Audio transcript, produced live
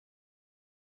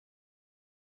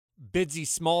Bidsy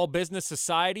Small Business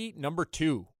Society, number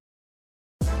 2.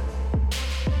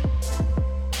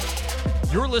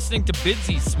 You're listening to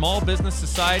Bidsy Small Business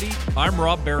Society. I'm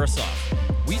Rob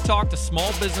Barasoff. We talk to small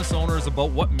business owners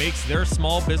about what makes their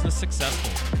small business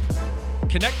successful.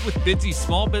 Connect with Bidsy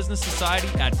Small Business Society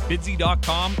at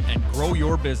bidsy.com and grow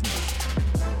your business.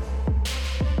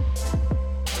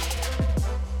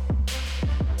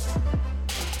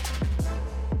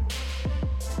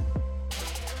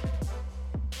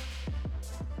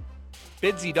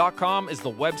 Bidsy.com is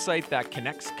the website that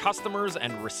connects customers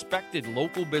and respected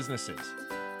local businesses.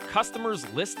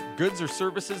 Customers list goods or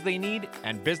services they need,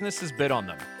 and businesses bid on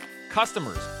them.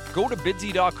 Customers, go to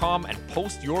bidsy.com and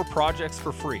post your projects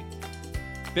for free.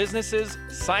 Businesses,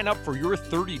 sign up for your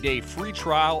 30-day free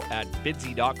trial at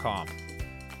bidsy.com.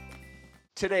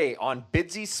 Today on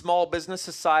Bidsy Small Business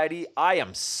Society, I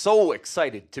am so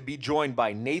excited to be joined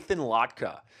by Nathan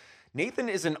Latka. Nathan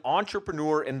is an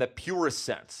entrepreneur in the purest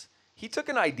sense. He took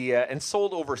an idea and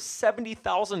sold over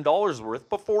 $70,000 worth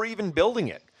before even building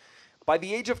it. By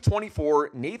the age of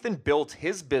 24, Nathan built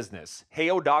his business,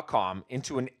 Heyo.com,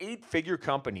 into an 8-figure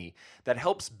company that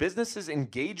helps businesses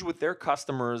engage with their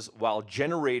customers while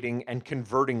generating and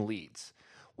converting leads.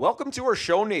 Welcome to our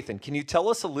show, Nathan. Can you tell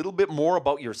us a little bit more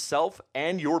about yourself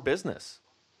and your business?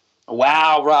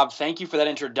 Wow, Rob, thank you for that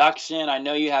introduction. I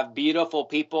know you have beautiful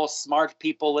people, smart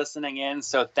people listening in,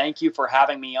 so thank you for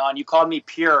having me on. You called me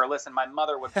pure. Listen, my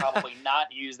mother would probably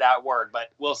not use that word,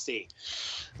 but we'll see.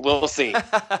 We'll see.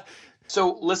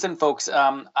 So listen, folks,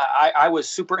 I was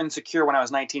super insecure when I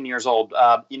was 19 years old.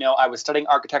 I was studying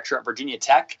architecture at Virginia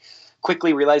Tech,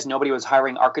 quickly realized nobody was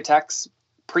hiring architects.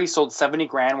 Pre-sold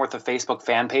 $70,000 worth of Facebook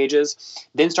fan pages,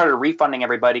 then started refunding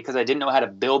everybody because I didn't know how to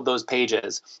build those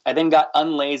pages. I then got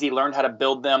unlazy, learned how to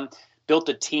build them, built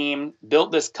a team,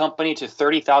 built this company to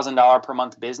 $30,000 per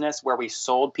month business where we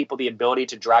sold people the ability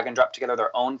to drag and drop together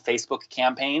their own Facebook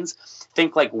campaigns.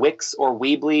 Think like Wix or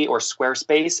Weebly or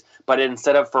Squarespace, but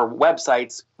instead of for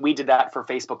websites, we did that for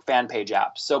Facebook fan page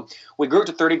apps. So we grew it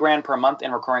to $30,000 per month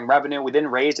in recurring revenue. We then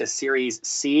raised a Series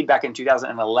C back in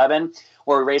 2011,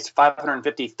 where we raised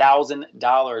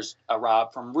 $550,000,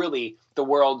 Rob, from really the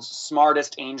world's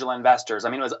smartest angel investors. I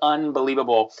mean, it was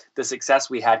unbelievable the success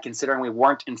we had, considering we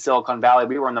weren't in Silicon Valley.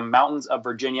 We were in the mountains of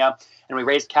Virginia, and we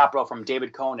raised capital from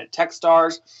David Cohen at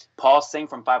Techstars, Paul Singh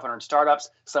from 500 Startups,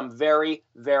 some very,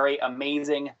 very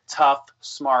amazing, tough,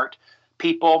 smart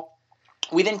people.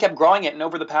 We then kept growing it, and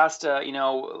over the past,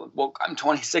 I'm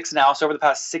 26 now, so over the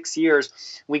past 6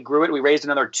 years, we grew it. We raised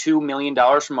another $2 million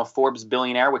from a Forbes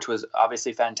billionaire, which was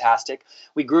obviously fantastic.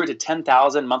 We grew it to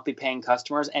 10,000 monthly paying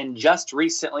customers, and just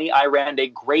recently, I ran a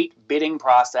great bidding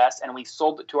process, and we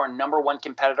sold it to our number one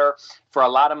competitor for a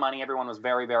lot of money. Everyone was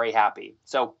very, very happy.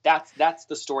 So that's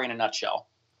the story in a nutshell.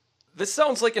 This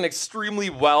sounds like an extremely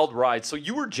wild ride. So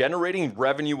you were generating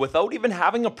revenue without even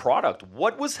having a product.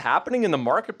 What was happening in the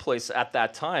marketplace at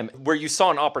that time where you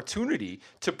saw an opportunity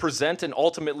to present and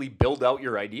ultimately build out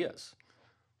your ideas?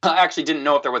 I actually didn't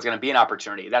know if there was going to be an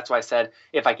opportunity. That's why I said,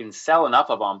 if I can sell enough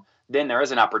of them, then there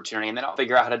is an opportunity, and then I'll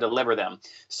figure out how to deliver them.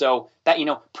 So that,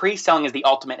 pre-selling is the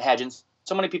ultimate hedge. And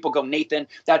so many people go, Nathan,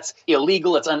 that's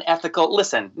illegal, it's unethical.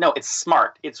 Listen, no, it's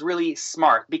smart. It's really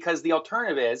smart, because the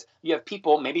alternative is you have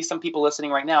people, maybe some people listening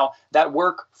right now, that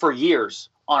work for years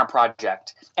on a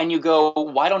project. And you go,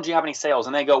 why don't you have any sales?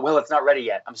 And they go, well, it's not ready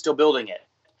yet. I'm still building it.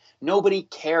 Nobody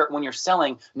cares when you're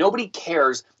selling. Nobody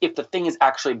cares if the thing is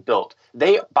actually built.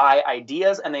 They buy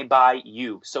ideas and they buy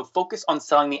you. So focus on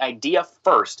selling the idea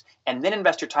first and then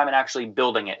invest your time in actually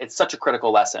building it. It's such a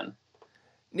critical lesson.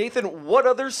 Nathan, what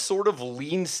other sort of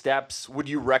lean steps would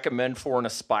you recommend for an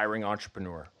aspiring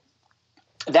entrepreneur?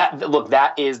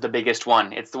 That is the biggest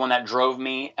one. It's the one that drove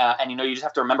me. And you just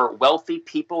have to remember, wealthy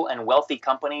people and wealthy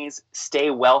companies stay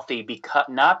wealthy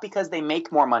not because they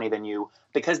make more money than you,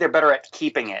 because they're better at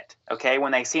keeping it. Okay,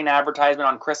 when they see an advertisement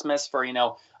on Christmas for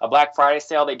a Black Friday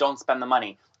sale, they don't spend the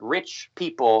money. Rich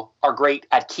people are great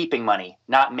at keeping money,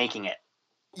 not making it.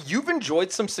 You've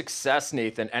enjoyed some success,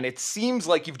 Nathan, and it seems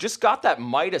like you've just got that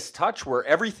Midas touch where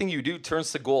everything you do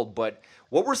turns to gold. But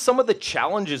what were some of the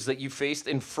challenges that you faced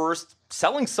in first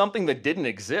selling something that didn't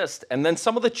exist, and then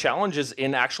some of the challenges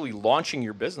in actually launching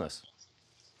your business?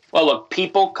 Well, look,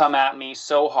 people come at me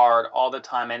so hard all the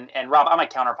time. And Rob, I'm a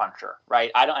counterpuncher,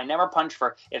 right? I never punch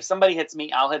if somebody hits me,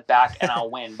 I'll hit back and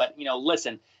I'll win. But,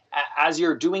 listen, as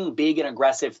you're doing big and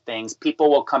aggressive things, people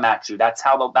will come at you. That's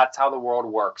how the world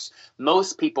works.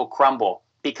 Most people crumble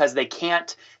because they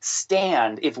can't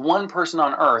stand if one person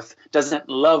on earth doesn't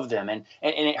love them, and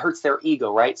it hurts their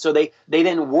ego, right? So they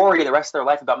then worry the rest of their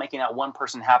life about making that one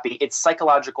person happy. It's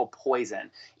psychological poison.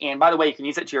 And by the way, you can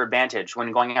use it to your advantage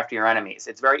when going after your enemies.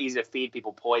 It's very easy to feed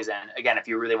people poison, again, if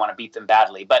you really want to beat them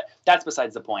badly. But that's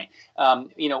besides the point.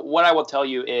 What I will tell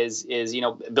you is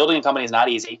building a company is not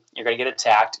easy. You're going to get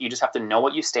attacked. You just have to know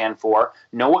what you stand for,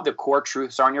 know what the core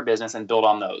truths are in your business, and build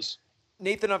on those.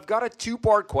 Nathan, I've got a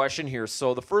two-part question here.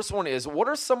 So the first one is, what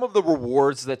are some of the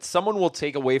rewards that someone will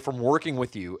take away from working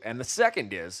with you? And the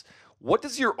second is, what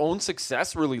does your own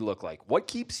success really look like? What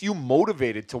keeps you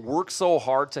motivated to work so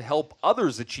hard to help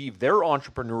others achieve their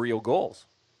entrepreneurial goals?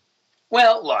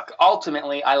 Well, look,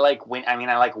 ultimately, I like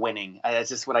winning. That's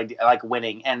just what I do. I like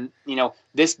winning. And,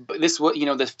 this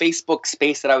Facebook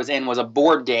space that I was in was a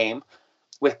board game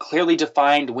with clearly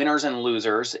defined winners and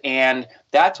losers. And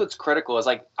that's what's critical is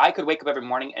like, I could wake up every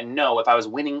morning and know if I was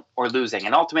winning or losing.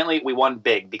 And ultimately we won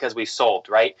big because we sold,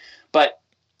 right? But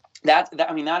that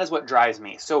is what drives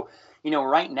me. So,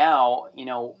 right now,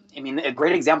 a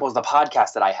great example is the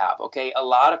podcast that I have. Okay. A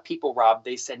lot of people, Rob,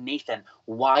 they said, Nathan,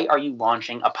 why are you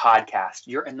launching a podcast?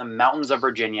 You're in the mountains of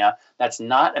Virginia. That's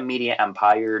not a media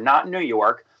empire. You're not in New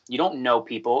York. You don't know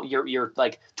people. You're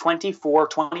like 24,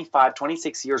 25,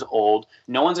 26 years old.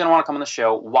 No one's going to want to come on the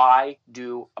show. Why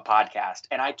do a podcast?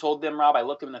 And I told them, Rob, I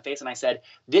looked them in the face and I said,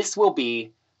 this will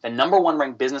be the #1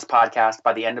 ranked business podcast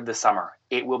by the end of the summer.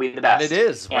 It will be the best. And it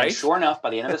is, right? And sure enough, by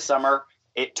the end of the summer,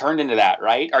 it turned into that,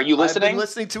 right? Are you listening? I've been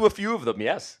listening to a few of them,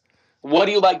 yes. What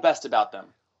do you like best about them?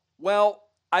 Well,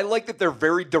 I like that they're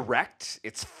very direct.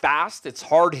 It's fast. It's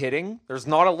hard-hitting. There's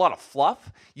not a lot of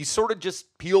fluff. You sort of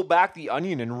just peel back the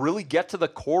onion and really get to the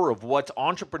core of what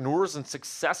entrepreneurs and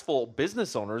successful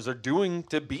business owners are doing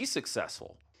to be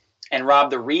successful. And Rob,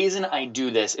 the reason I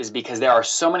do this is because there are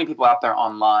so many people out there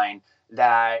online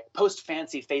that post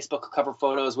fancy Facebook cover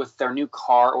photos with their new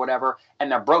car or whatever, and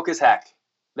they're broke as heck.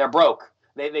 They're broke.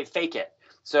 They fake it.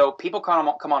 So people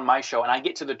come on my show and I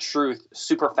get to the truth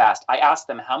super fast. I ask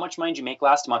them, how much money did you make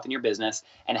last month in your business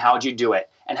and how did you do it?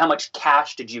 And how much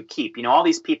cash did you keep? All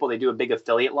these people, they do a big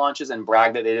affiliate launches and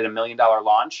brag that they did $1 million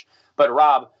launch. But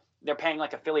Rob, they're paying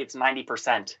like affiliates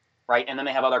 90%, right? And then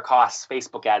they have other costs,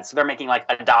 Facebook ads. So they're making like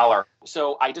 $1.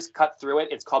 So I just cut through it.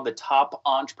 It's called The Top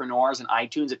Entrepreneurs in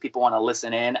iTunes if people want to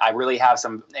listen in. I really have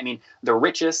the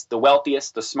richest, the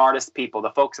wealthiest, the smartest people,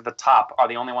 the folks at the top are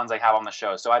the only ones I have on the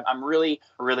show. So I'm really,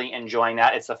 really enjoying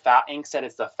that. It's Inc. said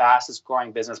it's the fastest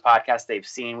growing business podcast they've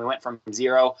seen. We went from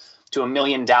 0 to 1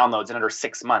 million downloads in under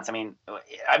 6 months.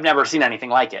 I've never seen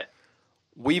anything like it.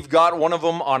 We've got one of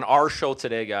them on our show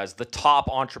today, guys, The Top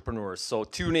Entrepreneurs. So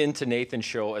tune in to Nathan's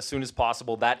show as soon as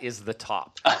possible. That is the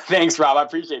top. Thanks, Rob. I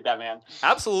appreciate that, man.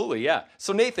 Absolutely, yeah.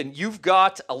 So Nathan, you've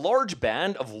got a large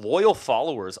band of loyal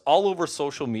followers all over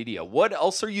social media. What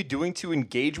else are you doing to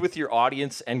engage with your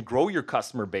audience and grow your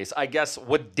customer base? I guess,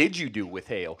 what did you do with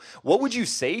Heyo? What would you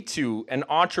say to an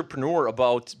entrepreneur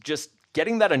about just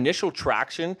getting that initial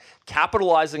traction,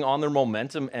 capitalizing on their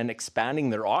momentum, and expanding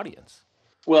their audience?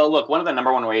 Well, look, one of the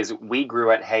 #1 ways we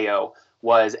grew at Heyo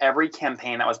was every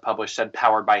campaign that was published said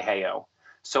powered by Heyo.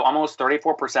 So almost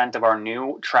 34% of our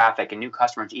new traffic and new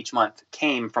customers each month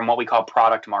came from what we call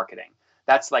product marketing.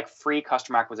 That's like free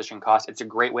customer acquisition cost. It's a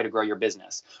great way to grow your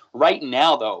business. Right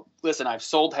now, though, listen, I've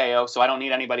sold Heyo, so I don't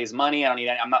need anybody's money.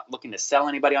 I'm not looking to sell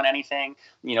anybody on anything.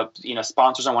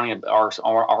 Sponsors are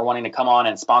wanting to come on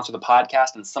and sponsor the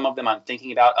podcast, and some of them I'm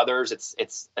thinking about. Others,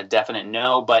 it's a definite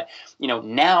no. But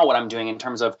now what I'm doing in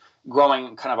terms of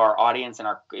growing kind of our audience and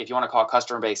our, if you want to call it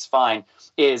customer base, fine,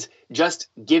 is just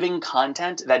giving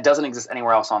content that doesn't exist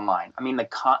anywhere else online.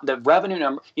 The revenue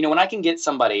number. When I can get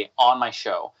somebody on my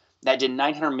show that did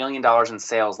 $900 million in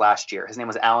sales last year. His name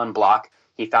was Alan Block.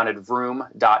 He founded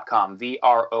Vroom.com,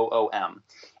 VROOM.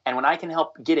 And when I can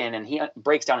help get in and he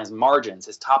breaks down his margins,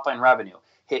 his top line revenue,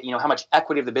 how much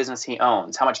equity of the business he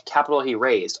owns, how much capital he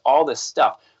raised, all this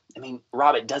stuff.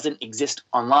 Rob, it doesn't exist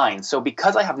online. So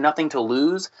because I have nothing to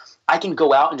lose, I can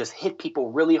go out and just hit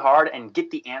people really hard and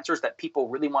get the answers that people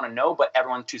really want to know, but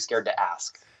everyone's too scared to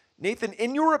ask. Nathan,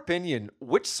 in your opinion,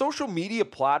 which social media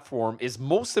platform is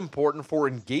most important for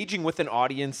engaging with an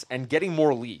audience and getting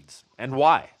more leads, and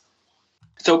why?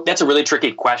 So that's a really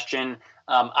tricky question.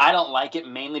 I don't like it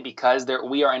mainly because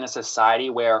we are in a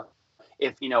society where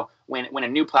if, when a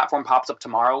new platform pops up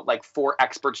tomorrow, like 4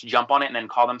 experts jump on it and then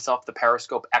call themselves the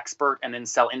Periscope expert and then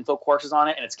sell info courses on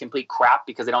it, and it's complete crap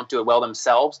because they don't do it well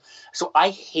themselves. So I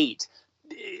hate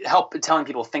telling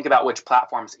people think about which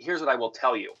platforms. Here's what I will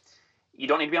tell you. You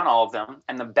don't need to be on all of them.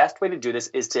 And the best way to do this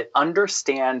is to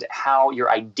understand how your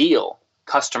ideal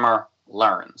customer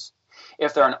learns.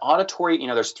 If they're an auditory,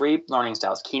 there's 3 learning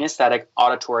styles: kinesthetic,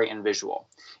 auditory, and visual.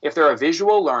 If they're a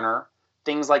visual learner,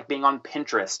 things like being on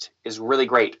Pinterest is really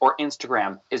great, or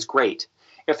Instagram is great.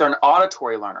 If they're an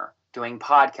auditory learner, doing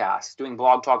podcasts, doing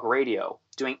blog talk radio,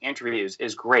 doing interviews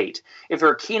is great. If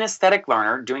they're a kinesthetic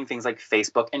learner, doing things like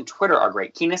Facebook and Twitter are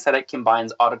great. Kinesthetic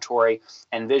combines auditory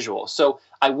and visual. So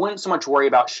I wouldn't so much worry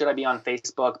about should I be on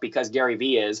Facebook because Gary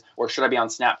Vee is, or should I be on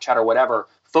Snapchat or whatever.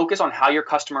 Focus on how your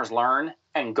customers learn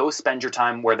and go spend your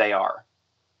time where they are.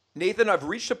 Nathan, I've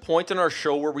reached a point in our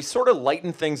show where we sort of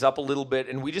lighten things up a little bit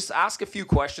and we just ask a few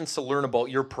questions to learn about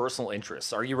your personal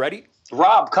interests. Are you ready?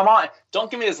 Rob, come on. Don't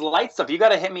give me this light stuff. You got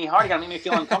to hit me hard. You got to make me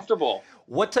feel uncomfortable.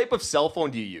 What type of cell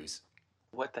phone do you use?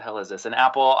 What the hell is this? An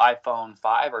Apple iPhone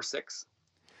 5 or 6?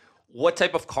 What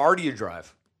type of car do you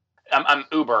drive? I'm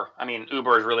Uber.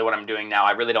 Uber is really what I'm doing now.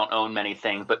 I really don't own many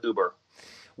things, but Uber.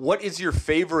 What is your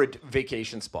favorite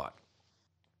vacation spot?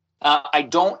 I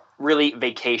don't really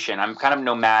vacation. I'm kind of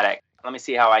nomadic. Let me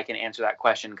see how I can answer that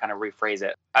question, kind of rephrase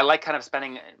it. I like kind of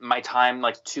spending my time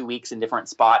like 2 weeks in different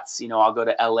spots. I'll go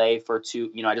to LA for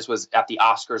 2. I just was at the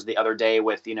Oscars the other day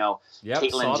with,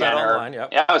 Caitlyn Jenner.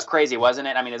 Yeah, it was crazy, wasn't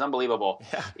it? It's unbelievable.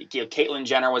 Yeah. Caitlyn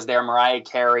Jenner was there, Mariah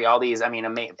Carey, all these,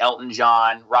 Elton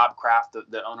John, Rob Kraft,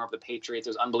 the owner of the Patriots. It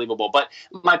was unbelievable. But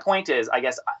my point is, I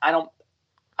guess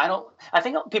I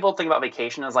think people think about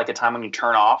vacation as like a time when you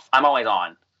turn off. I'm always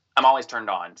on. I'm always turned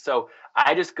on. So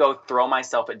I just go throw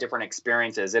myself at different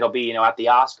experiences. It'll be, at the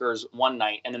Oscars one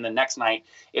night, and then the next night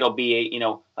it'll be,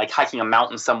 like hiking a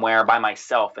mountain somewhere by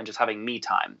myself and just having me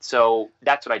time. So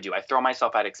that's what I do. I throw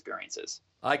myself at experiences.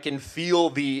 I can feel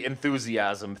the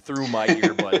enthusiasm through my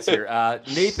earbuds here.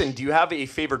 Nathan, do you have a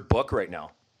favorite book right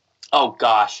now? Oh,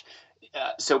 gosh.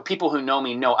 So people who know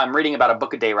me know I'm reading about a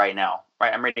book a day right now.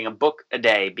 Right? I'm reading a book a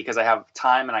day because I have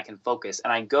time and I can focus.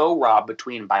 And I go, Rob,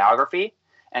 between biography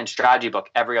and strategy book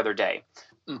every other day.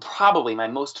 Probably my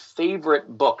most favorite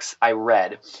books I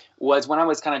read was when I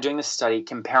was kind of doing this study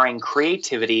comparing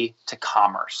creativity to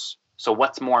commerce. So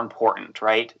what's more important,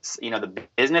 right? The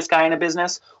business guy in a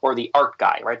business or the art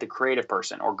guy, right? The creative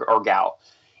person or gal.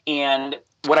 And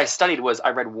what I studied was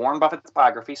I read Warren Buffett's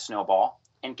biography, Snowball,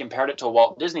 and compared it to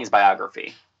Walt Disney's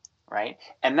biography, right?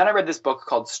 And then I read this book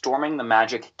called Storming the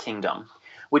Magic Kingdom,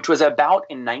 which was about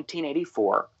in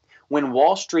 1984 when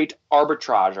Wall Street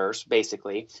arbitrageurs,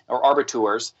 basically, or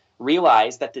arbiters,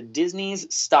 realized that the Disney's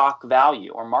stock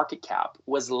value or market cap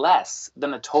was less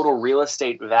than the total real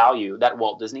estate value that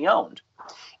Walt Disney owned.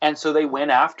 And so they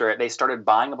went after it. They started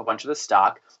buying up a bunch of the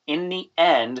stock. In the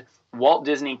end, Walt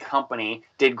Disney Company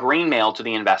did greenmail to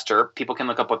the investor. People can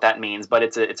look up what that means, but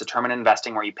it's a term in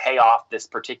investing where you pay off this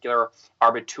particular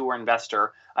arbitreur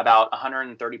investor about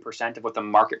 130% of what the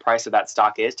market price of that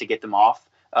stock is to get them off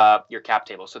your cap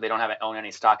table, so they don't own any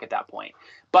stock at that point.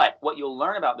 But what you'll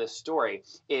learn about this story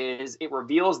is it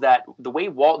reveals that the way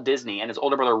Walt Disney and his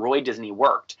older brother Roy Disney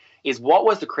worked is Walt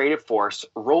was the creative force,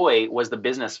 Roy was the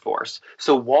business force.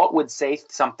 So Walt would say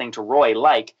something to Roy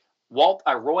like,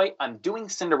 Roy, I'm doing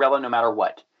Cinderella no matter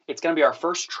what. It's going to be our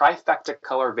first trifecta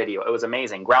color video. It was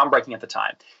amazing, groundbreaking at the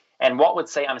time. And Walt would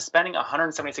say, I'm spending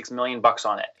 $176 million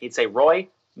on it. He'd say, Roy,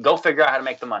 go figure out how to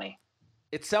make the money.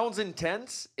 It sounds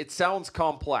intense. It sounds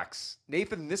complex.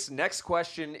 Nathan, this next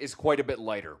question is quite a bit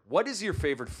lighter. What is your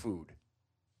favorite food?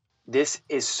 This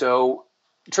is so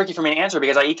tricky for me to answer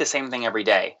because I eat the same thing every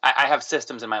day. I have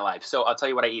systems in my life. So I'll tell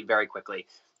you what I eat very quickly.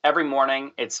 Every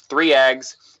morning, it's 3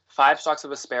 eggs, 5 stalks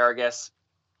of asparagus,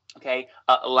 okay,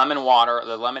 lemon water.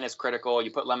 The lemon is critical.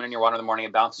 You put lemon in your water in the morning,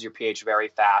 it bounces your pH very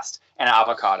fast, and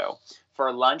avocado.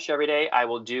 For lunch every day, I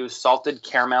will do salted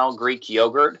caramel Greek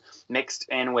yogurt mixed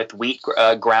in with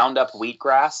ground up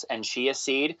wheatgrass and chia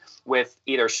seed with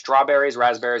either strawberries,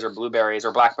 raspberries, or blueberries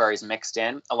or blackberries mixed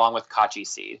in, along with kachi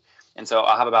seed. And so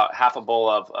I'll have about half a bowl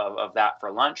of that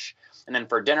for lunch. And then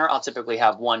for dinner, I'll typically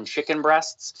have 1 chicken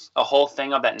breasts, a whole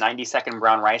thing of that 90-second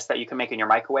brown rice that you can make in your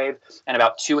microwave, and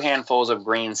about 2 handfuls of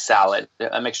green salad,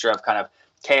 a mixture of kind of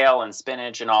kale and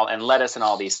spinach and lettuce and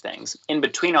all these things. In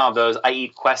between all of those, I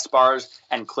eat Quest bars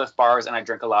and Cliff bars, and I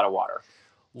drink a lot of water.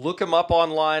 Look him up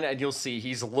online and you'll see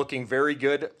he's looking very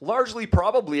good, largely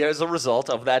probably as a result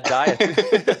of that diet.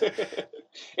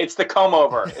 It's the comb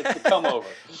over.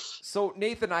 So,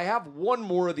 Nathan, I have one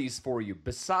more of these for you.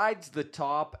 Besides the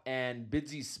top and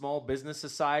Bidsy's Small Business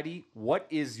Society, what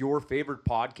is your favorite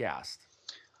podcast?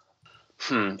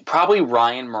 Probably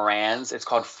Ryan Moran's. It's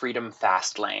called Freedom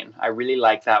Fastlane. I really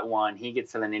like that one. He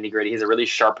gets to the nitty-gritty. He's a really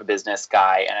sharp business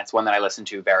guy, and it's one that I listen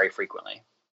to very frequently.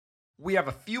 We have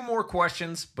a few more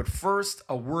questions, but first,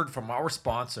 a word from our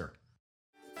sponsor.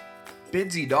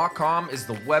 Bidsy.com is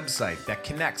the website that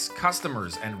connects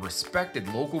customers and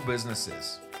respected local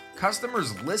businesses.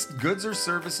 Customers list goods or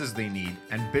services they need,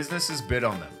 and businesses bid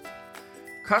on them.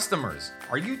 Customers,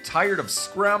 are you tired of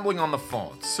scrambling on the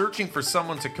phone, searching for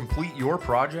someone to complete your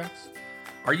projects?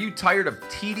 Are you tired of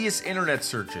tedious internet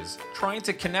searches, trying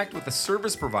to connect with a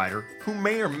service provider who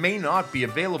may or may not be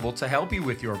available to help you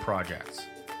with your projects?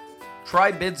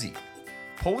 Try Bidsy.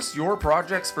 Post your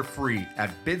projects for free at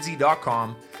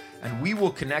bidsy.com, and we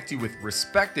will connect you with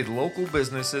respected local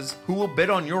businesses who will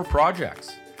bid on your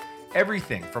projects.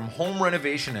 Everything from home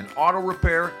renovation and auto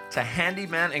repair to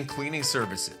handyman and cleaning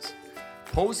services.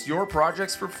 Post your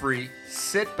projects for free,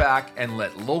 sit back, and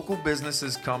let local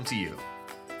businesses come to you.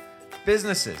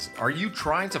 Businesses, are you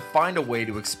trying to find a way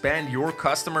to expand your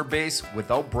customer base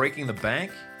without breaking the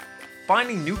bank?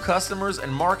 Finding new customers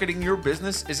and marketing your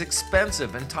business is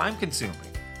expensive and time-consuming.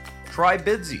 Try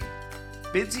Bidsy.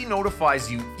 Bidsy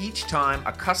notifies you each time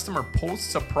a customer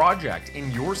posts a project in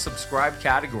your subscribed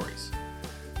categories.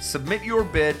 Submit your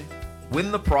bid,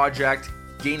 win the project,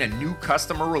 gain a new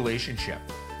customer relationship.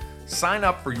 Sign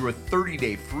up for your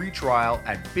 30-day free trial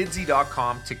at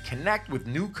bidsy.com to connect with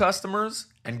new customers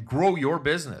and grow your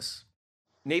business.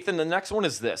 Nathan, the next one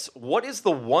is this. What is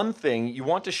the one thing you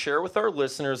want to share with our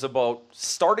listeners about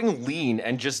starting lean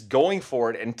and just going for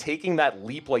it and taking that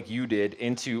leap like you did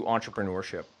into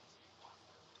entrepreneurship?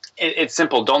 It's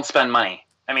simple. Don't spend money.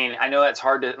 I mean, I know that's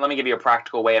hard to, let me give you a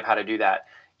practical way of how to do that.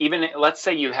 Even let's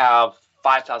say you have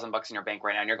 $5,000 in your bank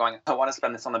right now and you're going, I want to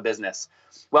spend this on the business.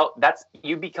 Well,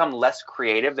 you become less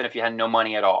creative than if you had no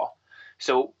money at all.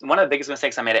 So one of the biggest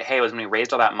mistakes I made at Hay was when we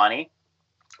raised all that money,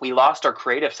 we lost our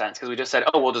creative sense because we just said,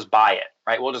 oh, we'll just buy it,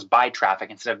 right? We'll just buy traffic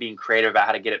instead of being creative about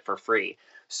how to get it for free.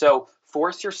 So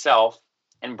force yourself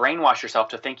and brainwash yourself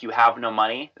to think you have no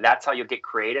money. That's how you'll get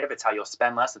creative. It's how you'll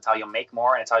spend less. It's how you'll make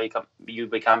more. And it's how you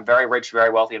become very rich,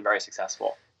 very wealthy, and very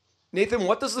successful. Nathan,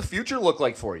 what does the future look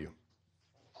like for you?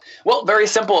 Well, very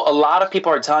simple. A lot of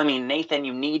people are telling me, Nathan,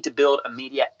 you need to build a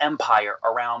media empire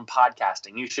around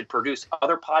podcasting. You should produce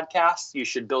other podcasts. You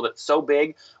should build it so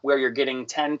big where you're getting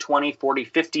 10, 20, 40,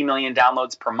 50 million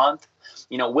downloads per month.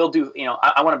 We'll do,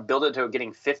 I want to build it to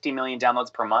getting 50 million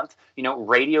downloads per month.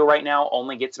 Radio right now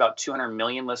only gets about 200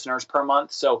 million listeners per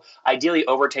month. So ideally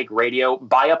overtake radio,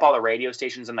 buy up all the radio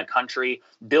stations in the country,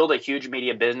 build a huge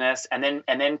media business, and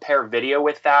then pair video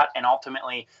with that, and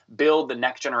ultimately build the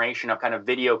next generation of kind of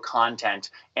video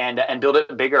content and build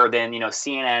it bigger than,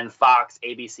 CNN, Fox,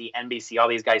 ABC, NBC, all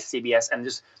these guys, CBS, and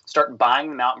just start buying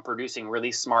them out and producing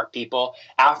really smart people.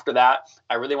 After that,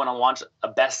 I really want to launch a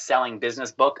best-selling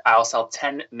business book. I'll sell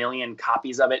 10 million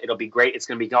copies of it. It'll be great. It's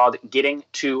going to be called Getting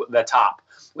to the Top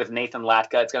with Nathan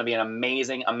Latka. It's going to be an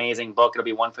amazing, amazing book. It'll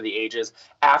be one for the ages.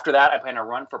 After that, I plan to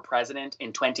run for president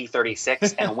in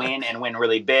 2036 and win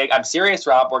really big. I'm serious,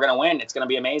 Rob. We're going to win. It's going to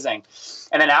be amazing.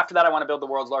 And then after that, I want to build the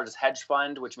world's largest hedge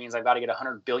fund, which means I've got to get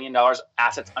 $100 billion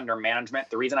assets under management.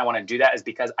 The reason I want to do that is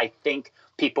because I think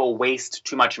people waste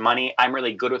too much money. I'm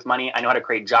really good with money. I know how to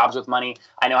create jobs with money.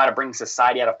 I know how to bring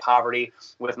society out of poverty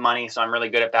with money. So I'm really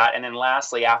good at that. And then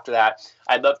lastly, after that,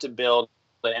 I'd love to build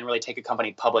and really take a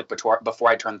company public before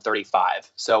I turn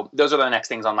 35. So those are the next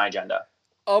things on my agenda.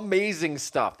 Amazing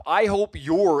stuff. I hope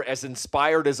you're as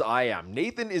inspired as I am.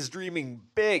 Nathan is dreaming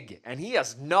big, and he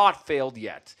has not failed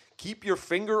yet. Keep your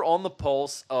finger on the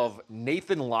pulse of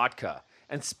Nathan Latka.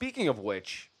 And speaking of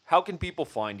which, how can people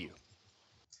find you?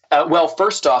 Well,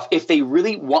 first off, if they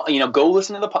really want, go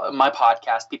listen to my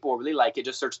podcast. People will really like it.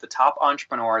 Just search The Top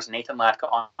Entrepreneurs, Nathan Latka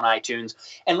on iTunes.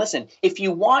 And listen, if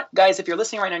you want, guys, if you're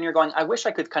listening right now and you're going, I wish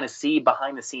I could kind of see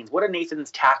behind the scenes. What do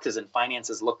Nathan's taxes and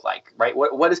finances look like, right?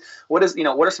 What are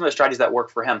some of the strategies that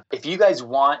work for him? If you guys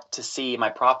want to see my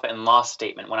profit and loss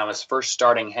statement when I was first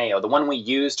starting Heyo, the one we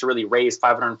used to really raise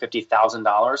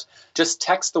 $550,000, just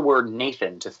text the word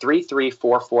Nathan to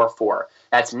 33444.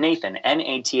 That's Nathan,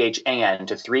 Nathan,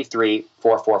 to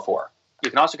 33444. You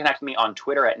can also connect with me on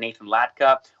Twitter at Nathan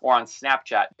Latka or on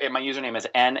Snapchat. My username is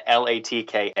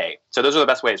NLATKA. So those are the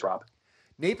best ways, Rob.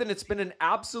 Nathan, it's been an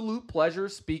absolute pleasure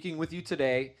speaking with you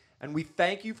today, and we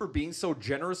thank you for being so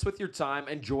generous with your time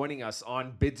and joining us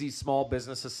on Bidsy Small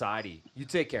Business Society. You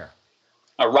take care.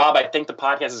 Rob, I think the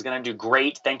podcast is going to do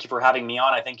great. Thank you for having me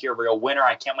on. I think you're a real winner.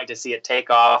 I can't wait to see it take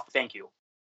off. Thank you.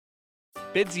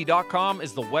 Bidsy.com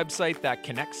is the website that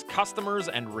connects customers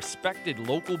and respected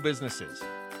local businesses.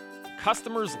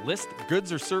 Customers list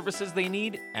goods or services they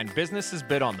need, and businesses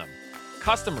bid on them.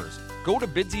 Customers, go to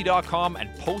bidsy.com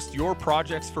and post your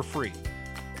projects for free.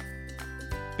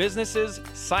 Businesses,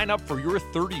 sign up for your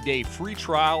 30-day free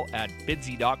trial at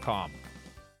bidsy.com.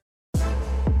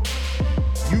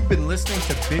 You've been listening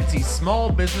to Bidsy Small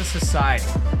Business Society.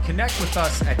 Connect with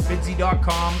us at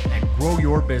bidsy.com and grow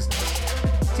your business.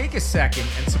 Take a second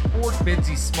and support support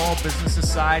Bidsy's Small Business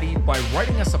Society by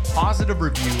writing us a positive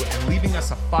review and leaving us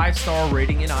a 5-star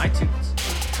rating in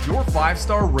iTunes. Your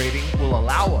 5-star rating will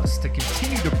allow us to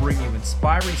continue to bring you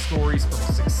inspiring stories from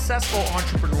successful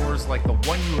entrepreneurs like the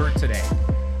one you heard today.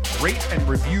 Rate and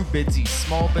review Bidsy's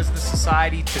Small Business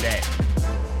Society today.